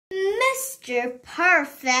Mr.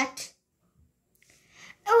 Perfect.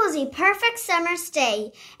 It was a perfect summer's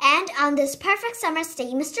day, and on this perfect summer's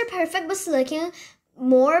day, Mr. Perfect was looking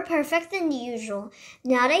more perfect than usual,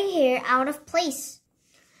 not a hair out of place.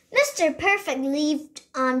 Mr. Perfect lived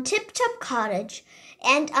on Tip Top Cottage,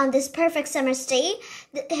 and on this perfect summer's day,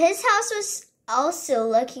 his house was also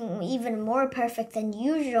looking even more perfect than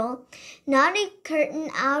usual, not a curtain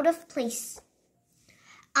out of place.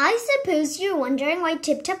 I suppose you're wondering why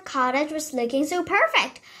Tip Top Cottage was looking so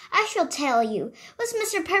perfect. I shall tell you. It was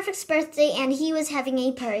Mr. Perfect's birthday and he was having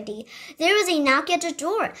a party. There was a knock at the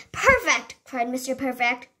door. "Perfect!" cried Mr.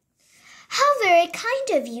 Perfect. "How very kind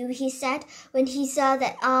of you," he said, when he saw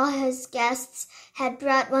that all his guests had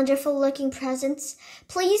brought wonderful-looking presents.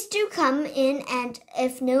 "Please do come in, and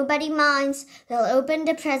if nobody minds, we'll open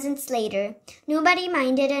the presents later." Nobody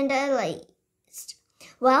minded in the least.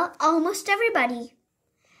 Well, almost everybody.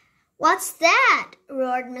 "What's that?"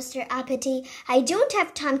 roared Mr. Uppity. "I don't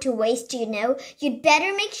have time to waste, you know. You'd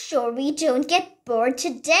better make sure we don't get bored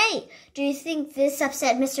today." Do you think this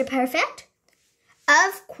upset Mr. Perfect?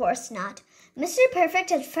 Of course not. Mr. Perfect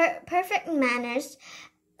had perfect manners,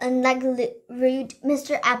 unlike rude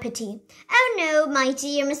Mr. Uppity. "Oh no, my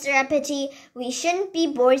dear Mr. Uppity, we shouldn't be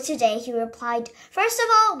bored today," he replied. "First of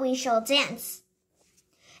all, we shall dance."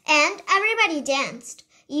 And everybody danced.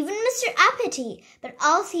 Even Mr. Uppity, but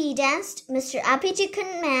as he danced, Mr. Uppity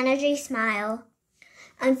couldn't manage a smile.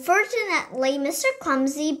 Unfortunately, Mr.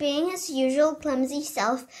 Clumsy, being his usual clumsy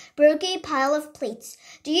self, broke a pile of plates.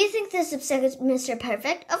 Do you think this upset Mr.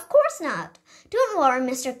 Perfect? Of course not. "Don't worry,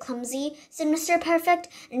 Mr. Clumsy," said Mr. Perfect,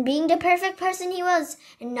 and being the perfect person he was,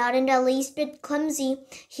 and not in the least bit clumsy,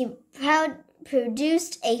 he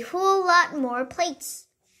produced a whole lot more plates,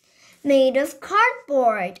 made of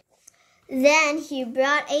cardboard. Then he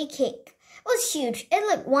brought a cake. It was huge. It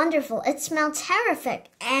looked wonderful. It smelled terrific.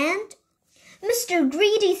 And Mr.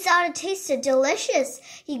 Greedy thought it tasted delicious.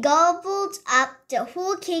 He gobbled up the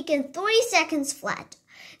whole cake in 3 seconds flat.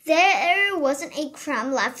 There wasn't a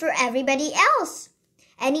crumb left for everybody else.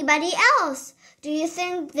 Anybody else? Do you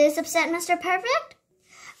think this upset Mr. Perfect?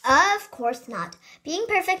 Of course not. Being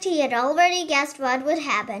perfect, he had already guessed what would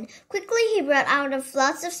happen. Quickly, he brought out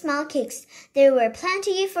lots of small cakes. There were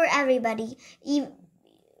plenty for everybody, even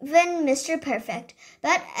Mr. Perfect.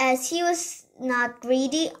 But as he was not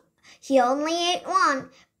greedy, he only ate one.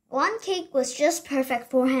 One cake was just perfect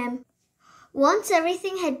for him. Once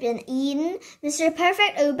everything had been eaten, Mr.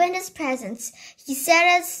 Perfect opened his presents. He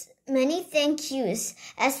said as many thank yous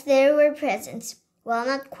as there were presents. Well,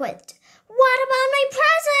 not quite. "What about my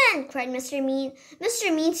present?" cried Mr. Mean.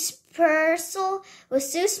 Mr. Mean's parcel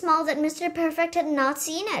was so small that Mr. Perfect had not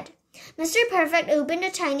seen it. Mr. Perfect opened a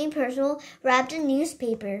tiny parcel wrapped in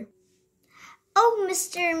newspaper. "Oh,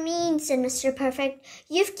 Mr. Mean," said Mr. Perfect,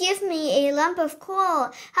 "you've given me a lump of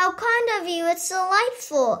coal. How kind of you. It's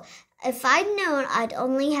delightful." "If I'd known, I'd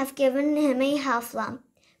only have given him a half lump,"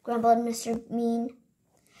 grumbled Mr. Mean.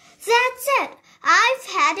 "That's it. I've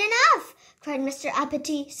had enough," cried Mr.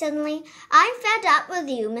 Uppity suddenly. "I'm fed up with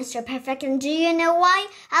you, Mr. Perfect, and do you know why?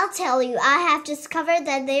 I'll tell you. I have discovered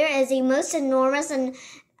that there is a most enormous and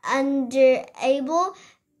undurable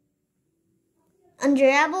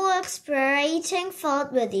exasperating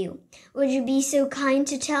fault with you. Would you be so kind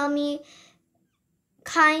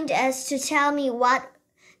as to tell me what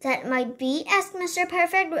that might be?" asked Mr.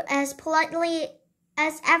 Perfect as politely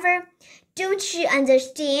as ever. "Don't you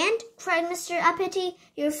understand?" cried Mr. Uppity.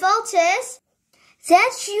 "Your fault is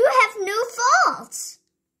that you have no faults."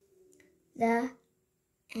 The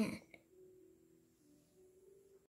end.